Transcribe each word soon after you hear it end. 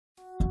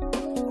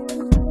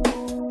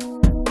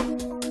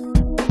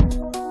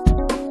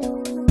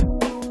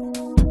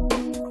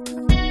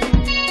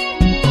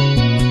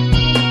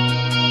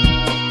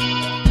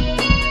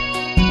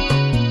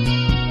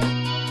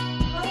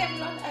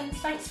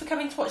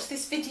watch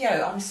this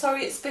video. I'm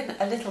sorry it's been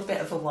a little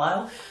bit of a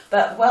while,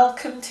 but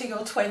welcome to your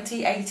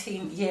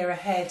 2018 year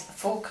ahead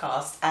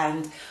forecast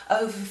and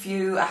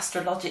overview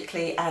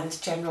astrologically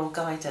and general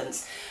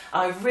guidance.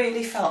 I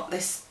really felt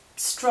this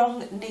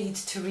strong need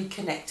to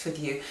reconnect with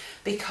you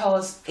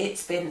because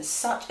it's been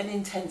such an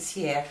intense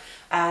year,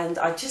 and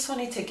I just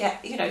wanted to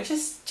get,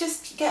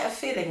 just get a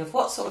feeling of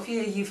what sort of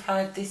year you've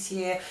had this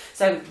year.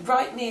 So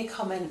write me a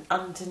comment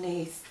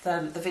underneath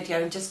the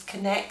video and just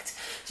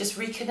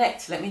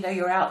reconnect. Let me know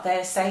you're out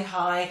there, say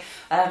hi,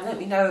 let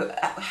me know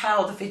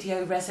how the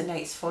video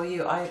resonates for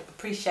you. I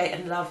appreciate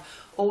and love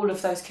all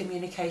of those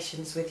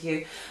communications with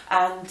you,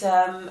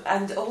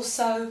 and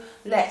also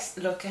let's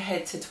look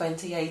ahead to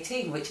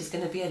 2018, which is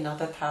going to be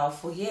another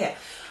powerful year.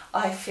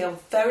 I feel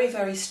very,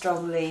 very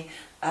strongly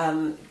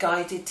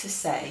guided to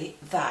say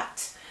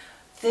that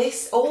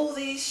all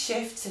these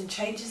shifts and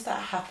changes that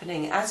are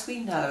happening, as we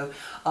know,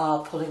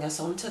 are pulling us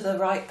onto the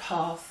right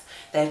path.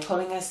 They're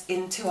pulling us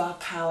into our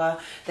power.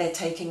 They're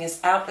taking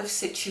us out of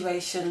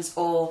situations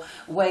or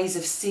ways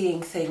of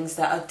seeing things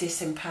that are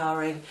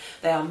disempowering.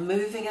 They are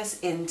moving us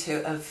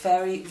into a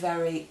very,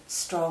 very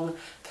strong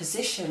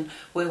position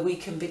where we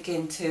can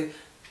begin to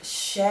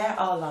share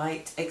our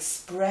light,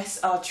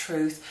 express our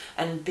truth,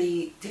 and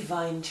be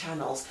divine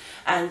channels.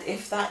 And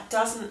if that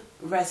doesn't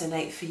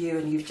resonate for you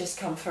and you've just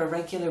come for a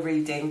regular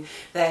reading,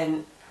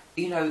 then,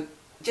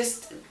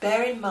 just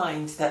bear in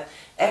mind that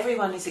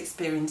everyone is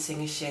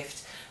experiencing a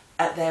shift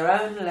at their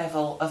own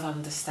level of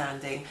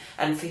understanding,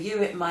 and for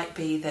you it might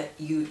be that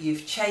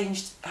you've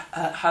changed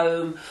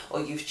home, or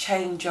you've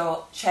changed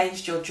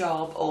your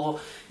job, or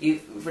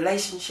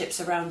relationships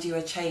around you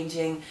are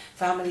changing,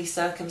 family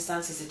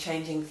circumstances are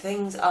changing,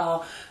 things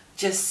are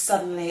just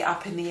suddenly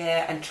up in the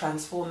air and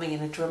transforming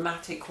in a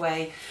dramatic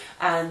way,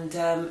 and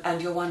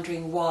you're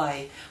wondering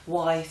why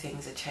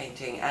things are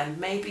changing. And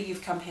maybe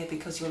you've come here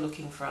because you're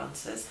looking for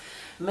answers.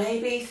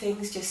 Maybe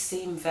things just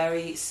seem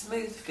very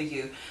smooth for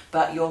you,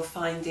 but you're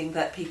finding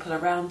that people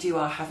around you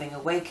are having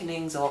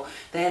awakenings, or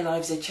their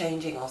lives are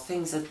changing, or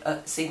things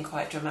seem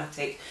quite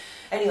dramatic.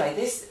 Anyway,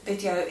 this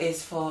video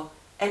is for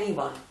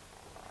anyone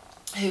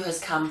who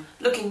has come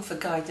looking for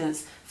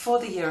guidance for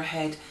the year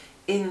ahead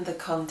in the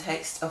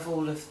context of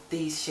all of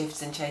these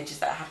shifts and changes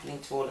that are happening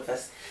to all of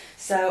us.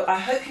 So I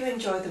hope you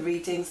enjoy the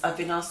readings. I've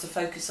been asked to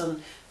focus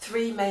on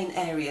three main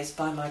areas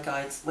by my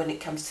guides when it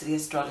comes to the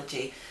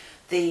astrology: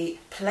 the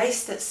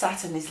place that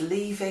Saturn is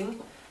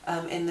leaving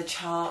in the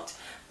chart,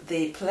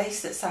 the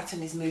place that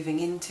Saturn is moving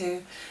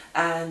into,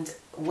 and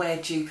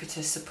where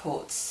Jupiter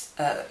supports,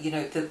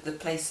 the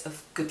place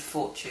of good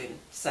fortune,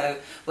 so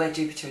where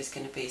Jupiter is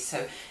going to be.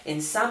 So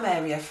in some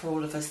area for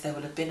all of us there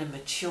will have been a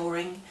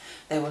maturing,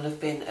 there will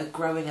have been a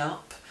growing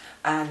up,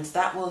 and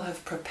that will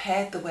have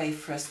prepared the way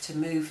for us to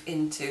move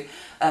into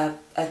a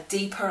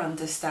deeper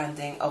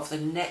understanding of the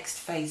next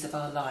phase of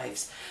our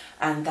lives.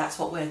 And that's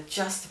what we're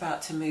just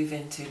about to move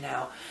into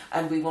now.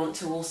 And we want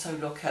to also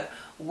look at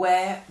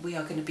where we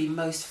are going to be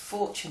most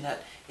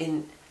fortunate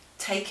in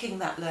taking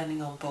that learning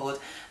on board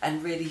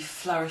and really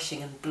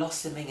flourishing and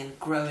blossoming and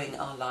growing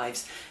our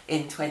lives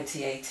in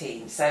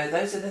 2018. So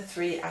those are the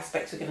three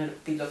aspects we're going to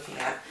be looking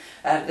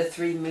at, the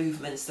three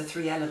movements, the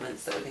three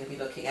elements that we're going to be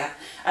looking at.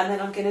 And then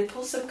I'm going to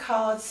pull some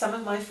cards, some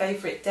of my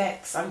favourite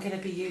decks I'm going to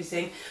be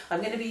using.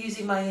 I'm going to be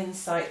using my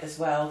insight as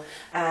well.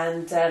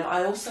 And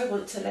I also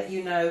want to let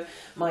you know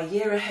my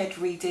year ahead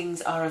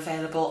readings are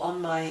available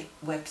on my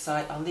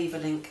website. I'll leave a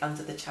link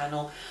under the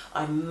channel.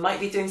 I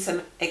might be doing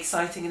some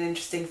exciting and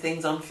interesting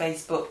things on Facebook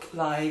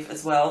Live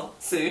as well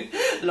soon,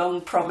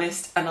 long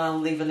promised, and I'll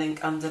leave a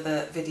link under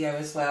the video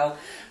as well.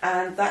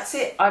 And that's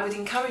it. I would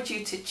encourage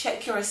you to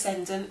check your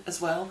ascendant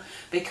as well,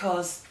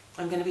 because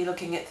I'm going to be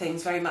looking at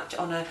things very much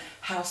on a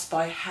house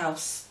by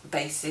house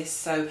basis.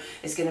 So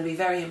it's going to be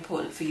very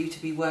important for you to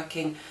be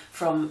working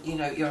from,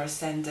 your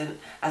ascendant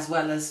as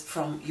well as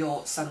from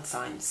your sun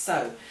sign.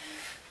 So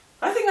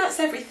I think that's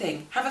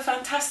everything. Have a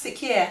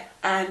fantastic year,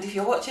 and if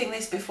you're watching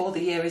this before the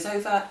year is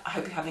over, I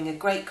hope you're having a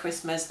great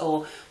Christmas,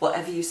 or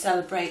whatever you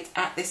celebrate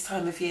at this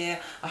time of year.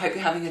 I hope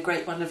you're having a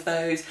great one of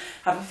those.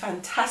 Have a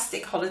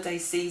fantastic holiday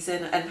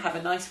season and have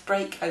a nice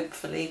break,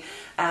 hopefully.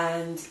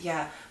 And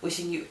yeah,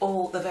 wishing you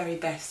all the very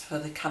best for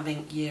the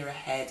coming year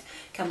ahead.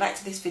 Come back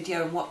to this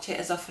video and watch it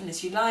as often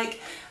as you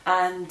like.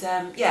 And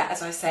yeah,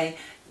 as I say,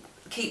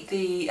 keep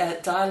the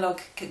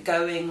dialogue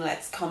going.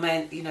 Let's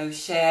comment,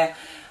 share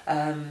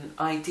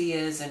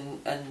ideas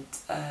and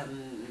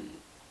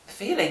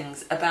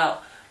feelings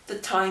about the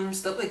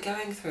times that we're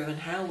going through, and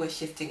how we're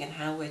shifting and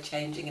how we're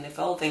changing and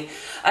evolving,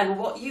 and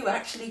what you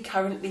actually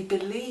currently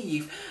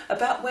believe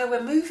about where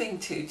we're moving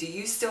to. Do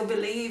you still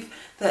believe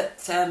that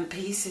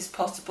peace is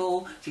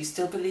possible? Do you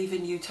still believe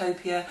in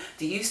utopia?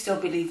 Do you still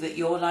believe that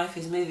your life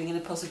is moving in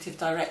a positive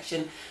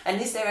direction? And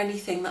is there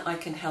anything that I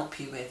can help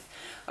you with?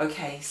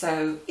 Okay,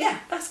 so yeah,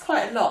 that's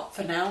quite a lot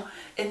for now.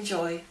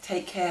 Enjoy,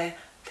 take care,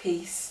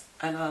 peace,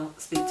 and I'll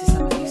speak to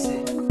some of you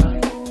soon.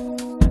 Bye.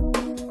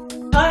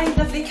 Hi,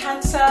 lovely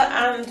Cancer,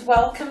 and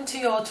welcome to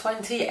your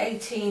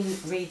 2018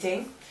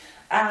 reading.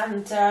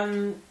 And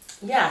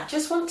yeah,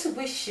 just want to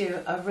wish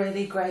you a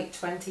really great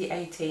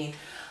 2018.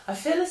 I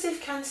feel as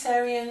if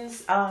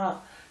Cancerians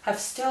have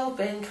still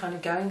been kind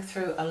of going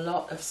through a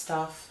lot of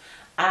stuff,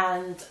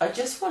 and I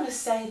just want to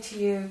say to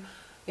you,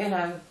 you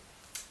know,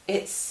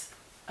 it's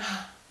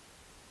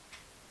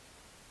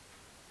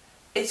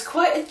it's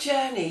quite a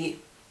journey,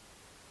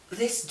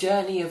 this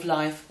journey of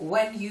life,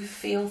 when you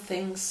feel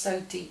things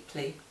so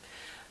deeply,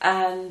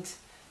 and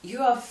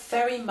you are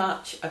very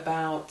much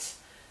about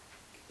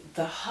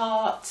the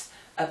heart,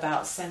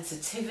 about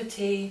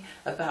sensitivity,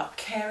 about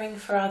caring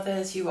for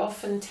others. You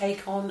often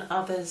take on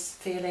others'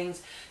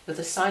 feelings. You're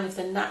the sign of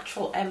the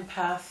natural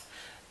empath,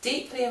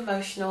 deeply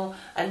emotional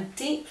and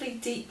deeply,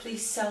 deeply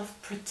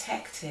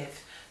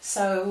self-protective.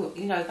 So,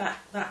 you know,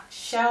 that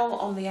shell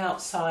on the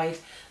outside,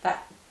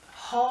 that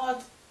hard,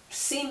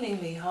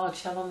 seemingly hard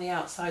shell on the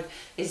outside,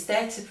 is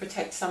there to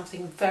protect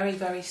something very,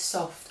 very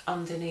soft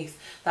underneath,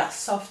 that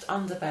soft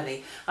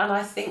underbelly. And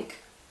I think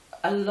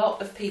a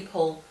lot of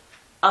people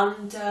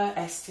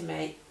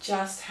underestimate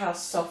just how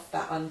soft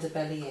that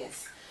underbelly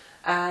is.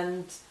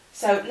 And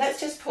so let's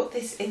just put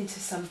this into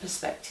some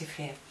perspective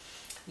here.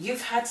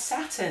 You've had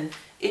Saturn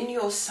in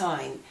your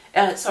sign,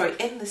 in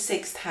the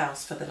 6th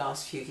house for the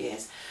last few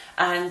years.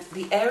 And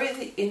the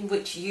area in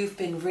which you've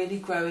been really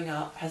growing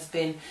up has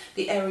been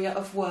the area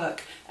of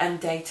work and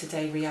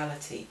day-to-day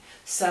reality.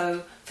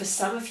 So for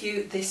some of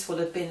you, this will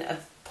have been a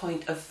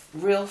point of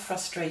real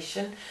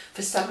frustration.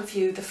 For some of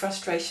you, the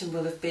frustration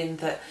will have been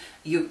that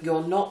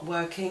you're not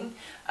working.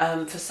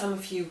 For some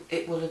of you,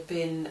 it will have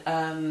been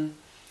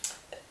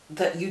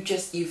that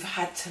you've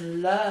had to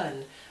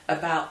learn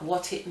about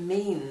what it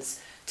means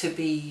to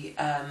be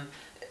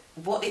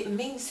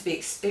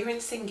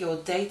experiencing your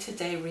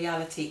day-to-day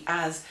reality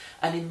as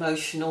an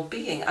emotional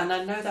being. And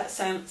I know that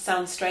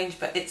sounds strange,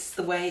 but it's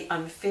the way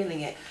I'm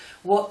feeling it.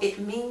 What it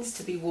means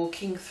to be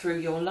walking through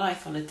your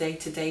life on a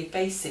day-to-day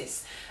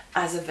basis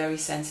as a very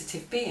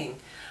sensitive being.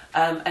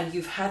 And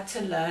you've had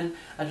to learn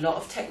a lot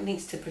of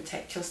techniques to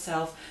protect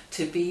yourself,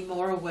 to be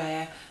more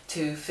aware,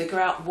 to figure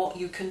out what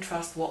you can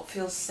trust, what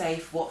feels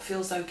safe, what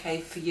feels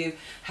okay for you,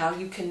 how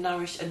you can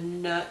nourish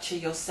and nurture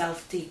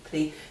yourself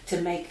deeply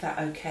to make that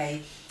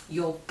okay.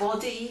 Your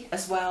body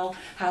as well,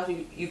 how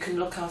you can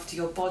look after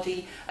your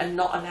body and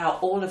not allow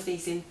all of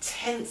these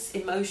intense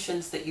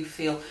emotions that you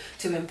feel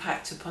to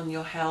impact upon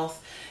your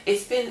health.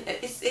 It's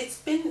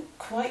been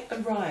quite a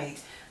ride.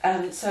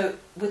 So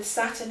with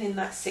Saturn in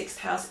that 6th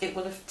house, it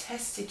will have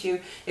tested you.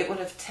 It will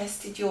have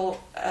tested your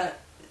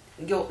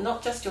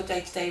not just your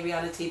day-to-day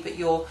reality, but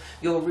your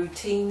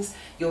routines,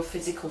 your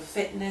physical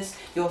fitness,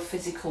 your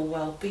physical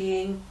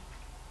well-being.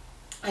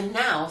 And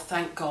now,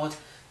 thank God,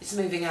 it's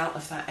moving out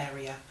of that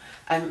area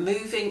and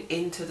moving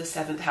into the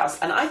 7th house.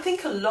 And I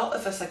think a lot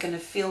of us are going to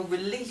feel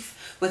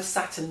relief with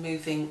Saturn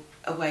moving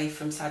away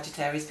from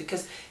Sagittarius,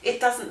 because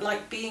it doesn't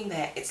like being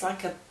there. It's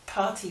like a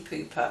party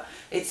pooper.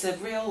 It's a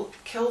real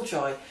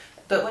killjoy.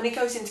 But when it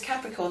goes into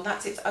Capricorn,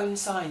 that's its own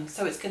sign.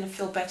 So it's going to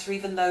feel better,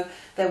 even though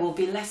there will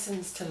be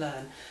lessons to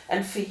learn.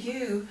 And for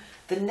you,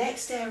 the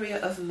next area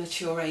of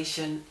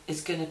maturation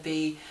is going to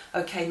be,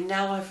 okay,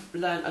 now I've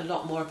learned a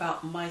lot more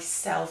about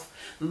myself,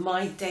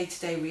 my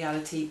day-to-day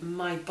reality,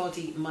 my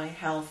body, my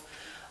health.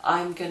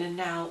 I'm going to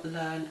now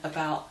learn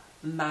about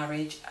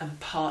marriage and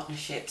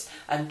partnerships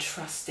and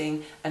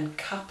trusting and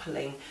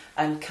coupling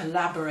and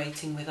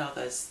collaborating with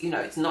others. You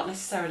know, it's not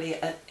necessarily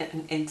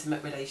an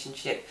intimate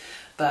relationship,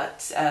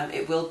 but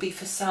it will be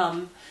for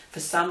some. For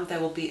some,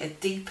 there will be a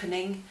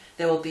deepening,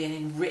 there will be an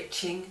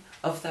enriching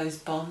of those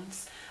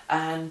bonds.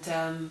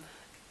 And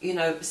you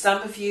know,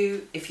 some of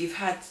you, if you've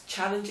had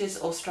challenges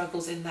or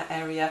struggles in that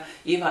area,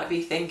 you might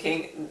be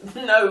thinking,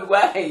 no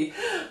way,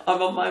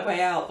 I'm on my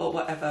way out, or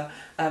whatever.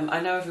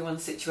 I know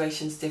everyone's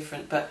situation's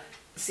different, but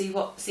see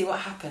what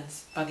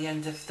happens by the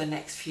end of the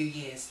next few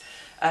years.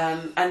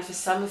 And for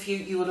some of you,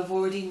 you will have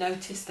already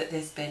noticed that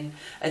there's been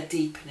a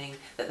deepening,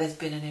 that there's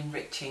been an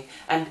enriching.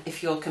 And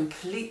if you're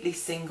completely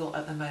single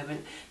at the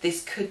moment,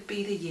 this could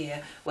be the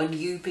year when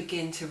you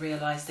begin to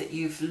realise that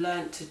you've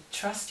learnt to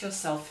trust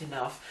yourself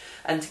enough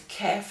and to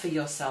care for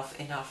yourself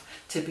enough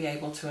to be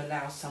able to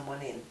allow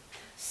someone in.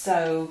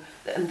 So,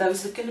 and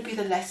those are going to be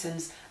the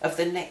lessons of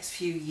the next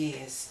few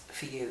years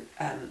for you,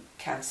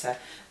 Cancer,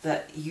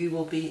 that you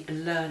will be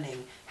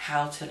learning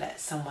how to let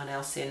someone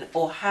else in,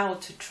 or how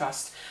to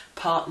trust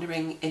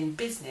partnering in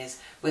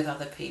business with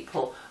other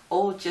people,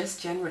 or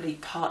just generally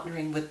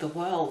partnering with the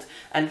world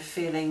and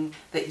feeling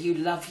that you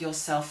love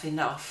yourself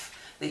enough,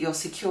 that you're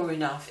secure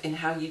enough in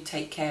how you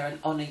take care and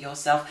honour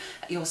yourself,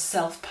 your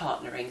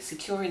self-partnering,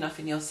 secure enough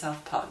in your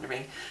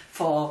self-partnering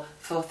for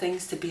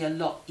things to be a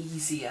lot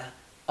easier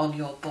on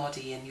your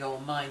body and your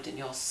mind and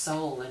your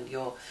soul and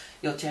your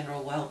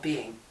general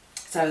well-being.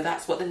 So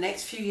that's what the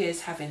next few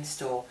years have in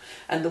store.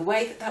 And the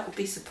way that will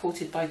be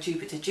supported by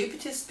Jupiter.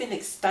 Jupiter's been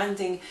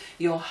expanding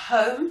your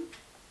home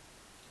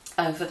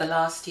over the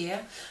last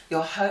year.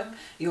 Your home,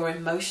 your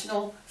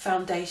emotional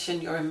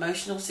foundation, your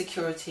emotional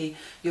security,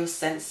 your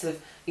sense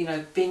of, you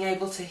know, being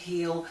able to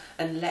heal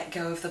and let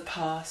go of the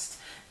past,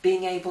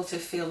 being able to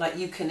feel like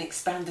you can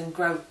expand and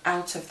grow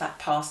out of that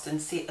past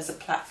and see it as a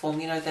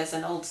platform. You know, there's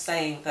an old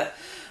saying that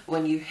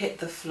when you hit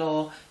the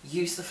floor,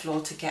 use the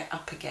floor to get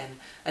up again.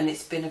 And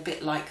it's been a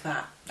bit like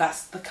that.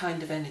 That's the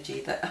kind of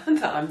energy that,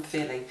 that I'm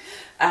feeling.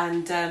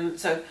 And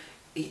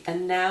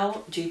and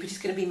now Jupiter's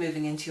going to be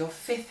moving into your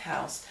 5th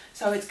house.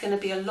 So it's going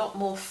to be a lot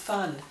more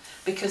fun,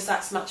 because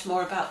that's much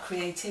more about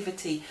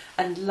creativity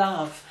and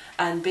love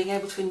and being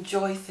able to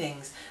enjoy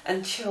things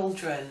and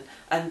children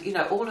and, you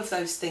know, all of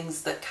those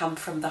things that come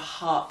from the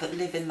heart, that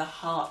live in the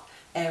heart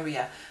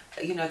area.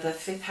 You know, the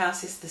 5th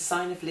house is the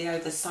sign of Leo,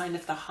 the sign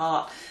of the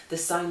heart, the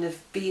sign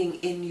of being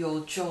in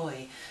your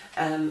joy.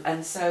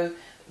 And so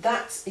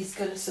that is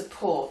going to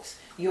support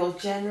your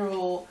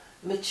general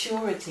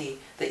maturity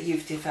that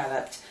you've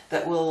developed,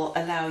 that will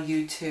allow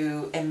you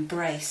to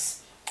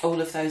embrace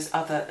all of those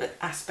other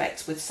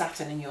aspects with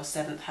Saturn in your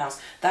 7th house.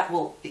 That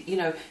will, you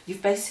know,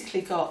 you've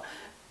basically got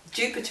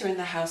Jupiter in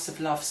the house of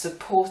love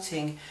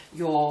supporting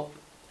your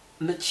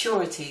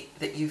maturity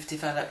that you've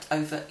developed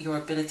over your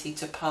ability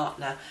to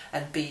partner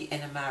and be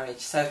in a marriage.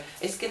 So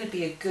it's going to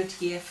be a good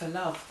year for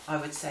love, I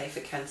would say, for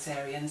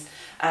Cancerians.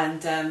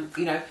 And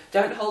you know,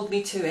 don't hold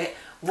me to it.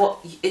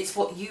 It's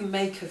what you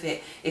make of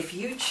it. If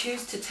you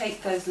choose to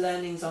take those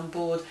learnings on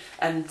board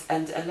and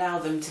allow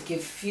them to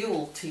give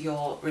fuel to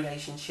your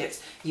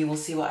relationships, you will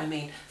see what I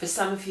mean. For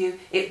some of you,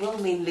 it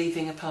will mean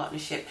leaving a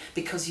partnership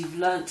because you've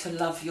learnt to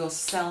love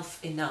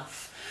yourself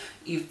enough.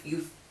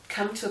 You've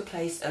come to a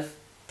place of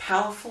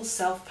powerful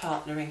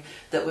self-partnering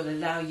that will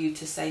allow you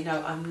to say,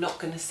 no, I'm not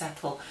going to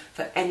settle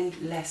for any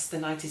less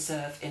than I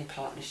deserve in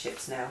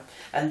partnerships now.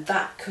 And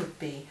that could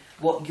be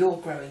what your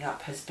growing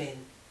up has been.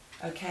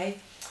 Okay?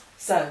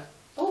 So,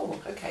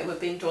 okay, we're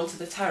being drawn to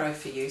the tarot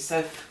for you.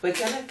 So we're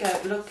going to go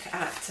look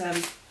at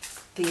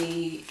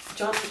the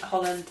John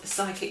Holland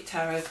Psychic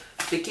Tarot,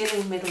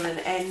 beginning, middle and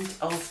end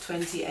of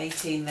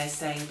 2018, they're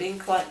saying. Being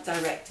quite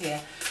direct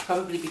here,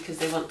 probably because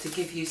they want to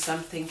give you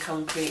something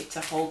concrete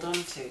to hold on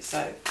to.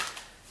 So,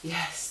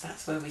 yes,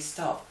 that's where we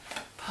stop.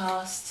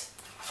 Past,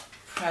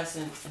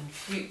 present and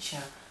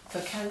future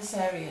for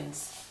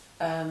Cancerians.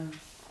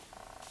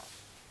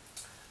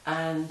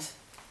 And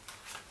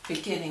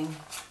beginning,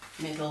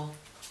 middle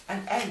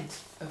and end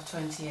of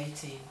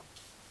 2018.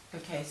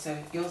 Okay, so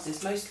yours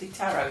is mostly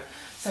tarot.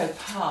 So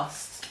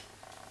past,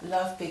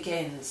 love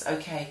begins.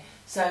 Okay,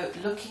 so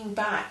looking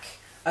back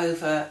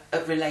over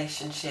a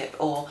relationship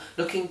or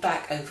looking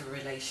back over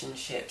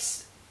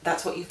relationships,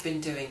 that's what you've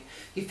been doing.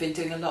 You've been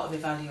doing a lot of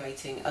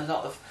evaluating, a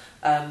lot of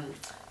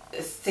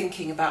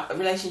thinking about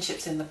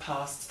relationships in the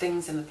past,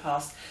 things in the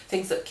past,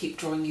 things that keep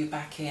drawing you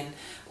back in,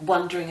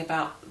 wondering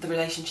about the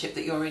relationship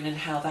that you're in and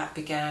how that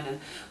began, and,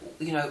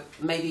 you know,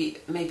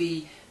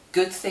 maybe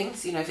good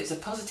things. You know, if it's a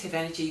positive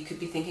energy, you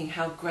could be thinking,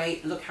 how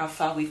great, look how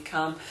far we've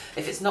come.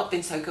 If it's not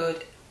been so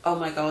good, oh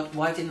my God,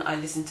 why didn't I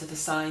listen to the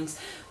signs?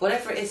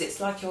 Whatever it is, it's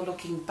like you're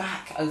looking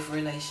back over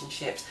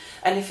relationships.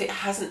 And if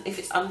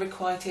it's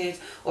unrequited,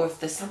 or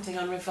if there's something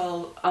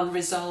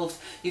unresolved,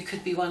 you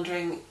could be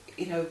wondering,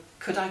 you know,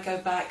 could I go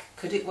back?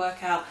 Could it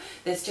work out?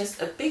 There's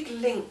just a big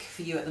link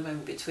for you at the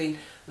moment between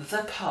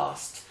the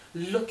past,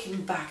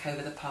 looking back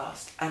over the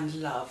past, and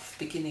love,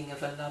 beginning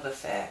of a love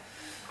affair.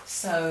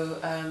 So,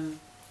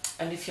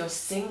 and if you're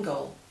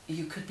single,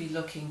 you could be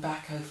looking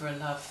back over a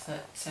love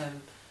that,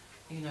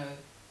 you know,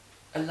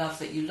 a love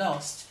that you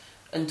lost,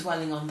 and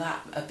dwelling on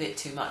that a bit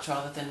too much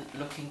rather than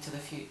looking to the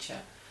future.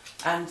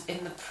 And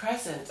in the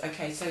present,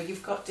 okay, so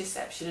you've got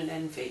deception and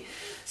envy.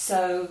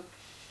 So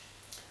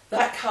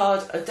that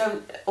card, I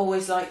don't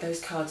always like those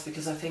cards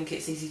because I think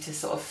it's easy to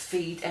sort of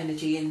feed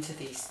energy into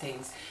these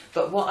things.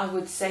 But what I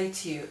would say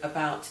to you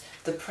about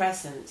the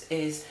present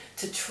is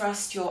to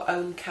trust your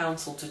own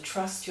counsel, to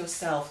trust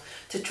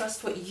yourself, to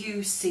trust what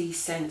you see,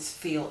 sense,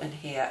 feel and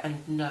hear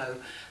and know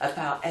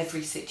about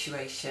every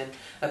situation,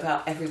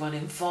 about everyone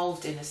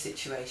involved in a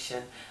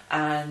situation,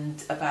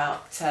 and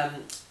about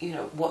you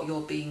know, what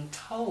you're being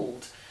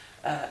told,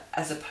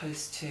 as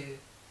opposed to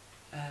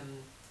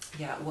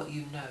yeah, what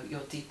you know,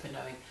 your deeper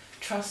knowing.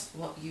 Trust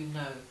what you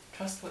know,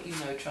 trust what you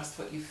know, trust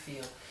what you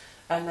feel.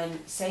 And then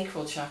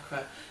sacral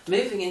chakra,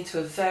 moving into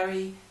a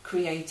very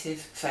creative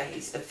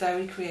phase, a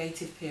very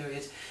creative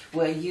period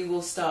where you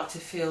will start to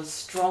feel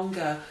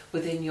stronger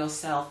within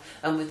yourself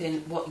and within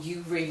what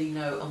you really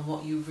know and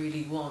what you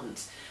really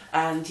want.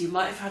 And you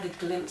might have had a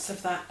glimpse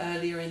of that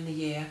earlier in the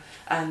year,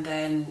 and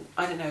then,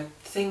 I don't know,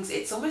 things,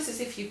 it's almost as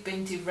if you've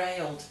been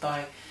derailed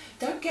by,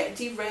 don't get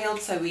derailed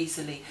so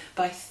easily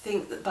by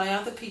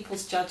other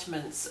people's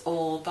judgments,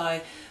 or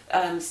by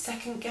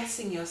second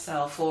guessing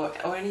yourself, or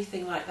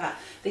anything like that.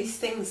 These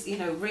things, you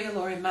know, real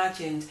or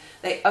imagined,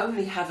 they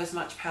only have as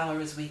much power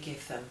as we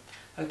give them.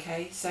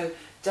 Okay, so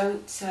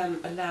don't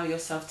allow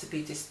yourself to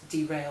be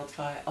derailed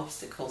by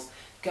obstacles.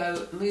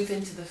 Move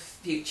into the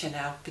future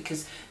now,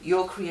 because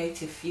your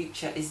creative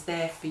future is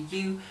there for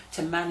you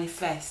to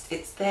manifest.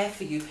 It's there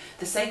for you.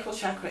 The sacral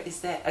chakra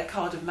is there, a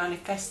card of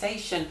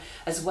manifestation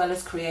as well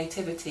as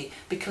creativity,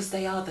 because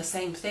they are the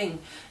same thing.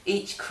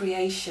 Each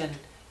creation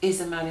is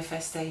a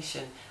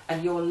manifestation,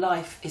 and your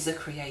life is a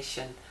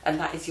creation, and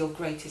that is your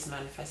greatest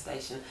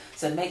manifestation.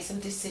 So make some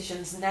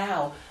decisions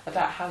now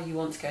about how you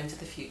want to go into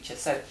the future.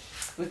 So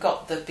we've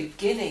got the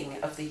beginning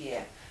of the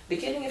year,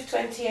 beginning of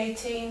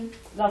 2018,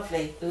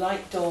 lovely,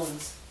 light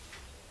dawns.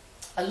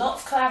 A lot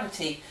of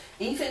clarity,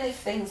 even if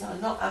things are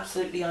not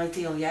absolutely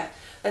ideal yet,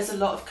 there's a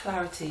lot of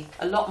clarity,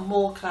 a lot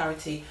more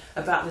clarity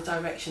about the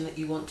direction that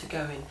you want to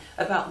go in,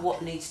 about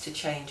what needs to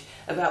change,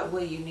 about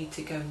where you need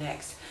to go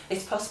next.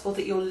 It's possible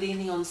that you're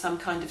leaning on some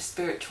kind of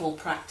spiritual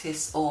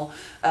practice or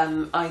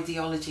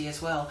ideology as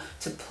well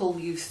to pull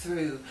you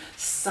through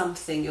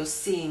something. You're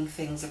seeing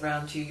things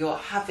around you, you're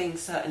having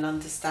certain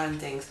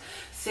understandings,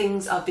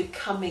 things are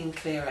becoming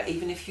clearer,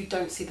 even if you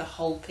don't see the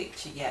whole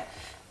picture yet.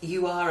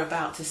 You are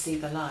about to see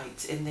the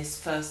light in this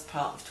first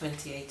part of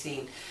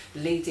 2018,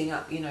 leading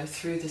up,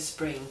 through the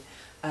spring,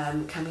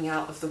 coming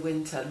out of the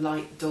winter,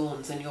 light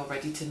dawns and you're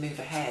ready to move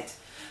ahead.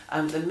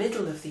 The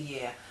middle of the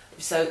year,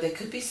 so there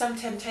could be some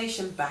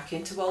temptation back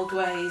into old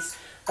ways,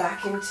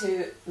 back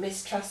into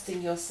mistrusting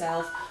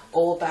yourself,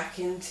 or back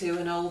into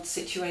an old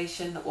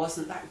situation that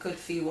wasn't that good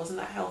for you, wasn't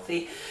that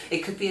healthy. It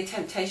could be a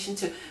temptation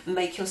to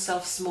make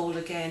yourself small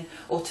again,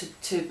 or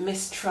to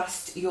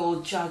mistrust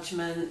your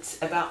judgment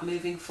about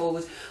moving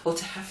forward, or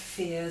to have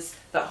fears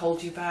that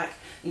hold you back.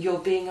 You're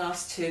being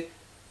asked to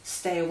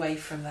stay away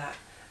from that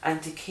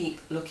and to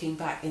keep looking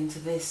back into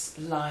this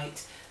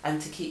light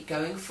and to keep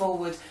going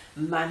forward,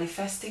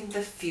 manifesting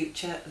the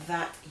future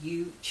that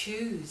you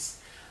choose.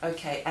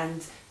 Okay,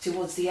 and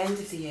towards the end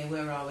of the year,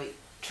 where are we?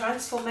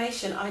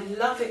 Transformation. I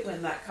love it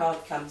when that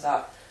card comes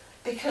up,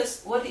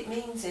 because what it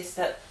means is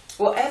that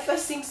whatever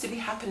seems to be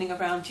happening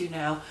around you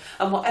now,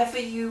 and whatever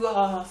you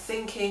are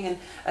thinking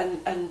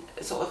and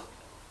sort of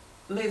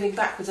moving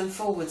backwards and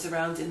forwards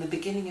around in the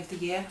beginning of the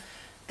year,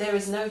 there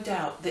is no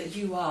doubt that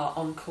you are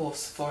on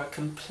course for a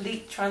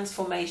complete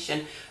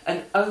transformation,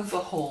 an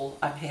overhaul,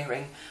 I'm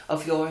hearing,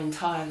 of your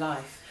entire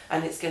life.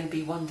 And it's going to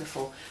be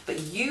wonderful. But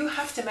you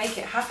have to make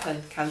it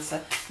happen,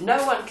 Cancer.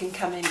 No one can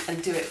come in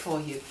and do it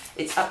for you.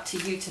 It's up to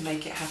you to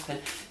make it happen.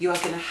 You are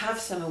going to have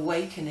some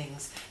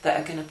awakenings that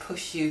are going to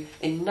push you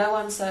in no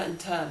uncertain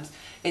terms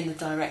in the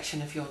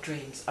direction of your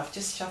dreams. I've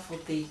just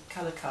shuffled the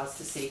colour cards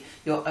to see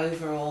your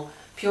overall,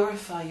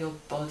 purify your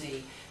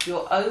body,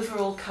 your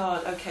overall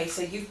card. Okay,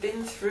 so you've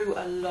been through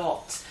a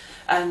lot,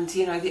 and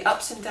the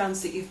ups and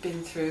downs that you've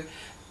been through,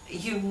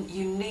 you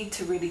need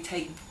to really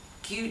take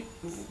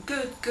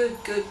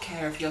good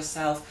care of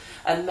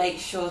yourself and make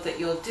sure that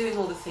you're doing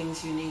all the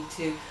things you need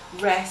to.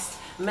 Rest,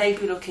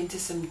 maybe look into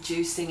some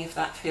juicing if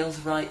that feels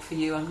right for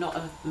you. I'm not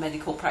a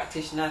medical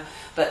practitioner,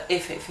 but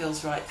if it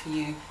feels right for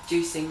you,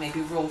 juicing,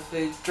 maybe raw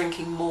foods,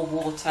 drinking more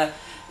water,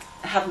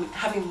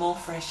 having more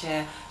fresh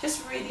air,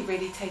 just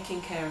really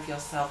taking care of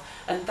yourself,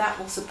 and that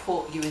will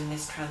support you in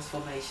this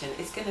transformation.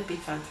 It's going to be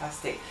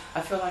fantastic.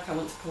 I feel like I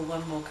want to pull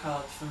one more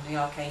card from the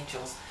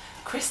Archangels.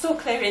 Crystal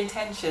clear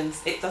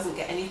intentions. It doesn't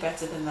get any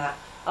better than that.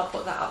 I'll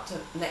put that up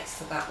next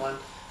to that one,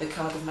 the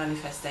card of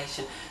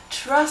manifestation.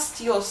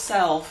 Trust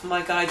yourself,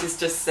 my guide has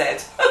just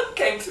said.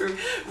 Came through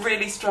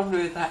really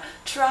strongly with that.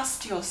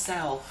 Trust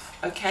yourself,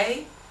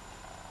 okay?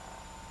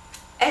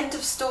 End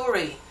of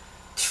story.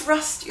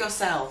 Trust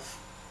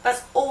yourself.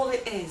 That's all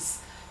it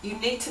is. You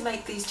need to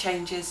make these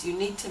changes, you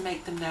need to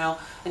make them now,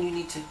 and you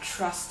need to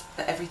trust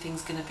that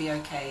everything's going to be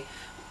okay.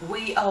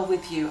 We are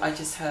with you, I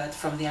just heard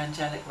from the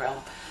angelic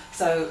realm.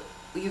 So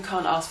you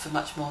can't ask for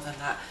much more than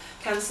that.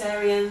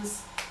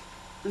 Cancerians,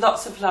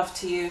 lots of love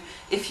to you.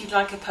 If you'd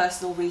like a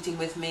personal reading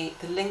with me,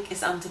 the link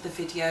is under the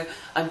video.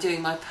 I'm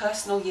doing my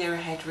personal year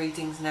ahead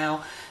readings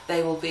now.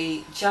 They will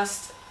be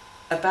just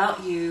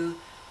about you,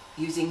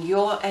 using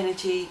your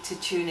energy to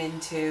tune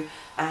into,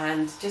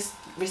 and just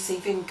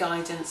receiving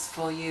guidance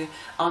for you,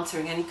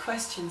 answering any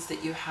questions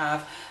that you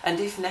have, and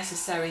if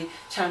necessary,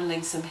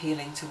 channeling some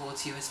healing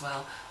towards you as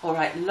well. All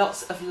right,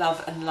 lots of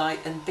love and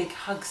light and big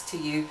hugs to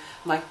you,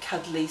 my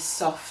cuddly,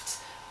 soft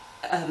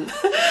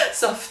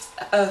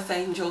earth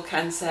angel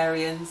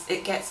Cancerians.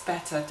 It gets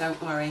better,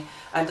 don't worry,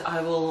 and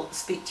I will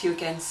speak to you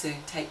again soon.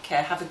 Take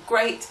care. Have a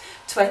great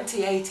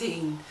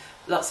 2018.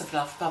 Lots of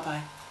love. Bye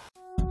bye.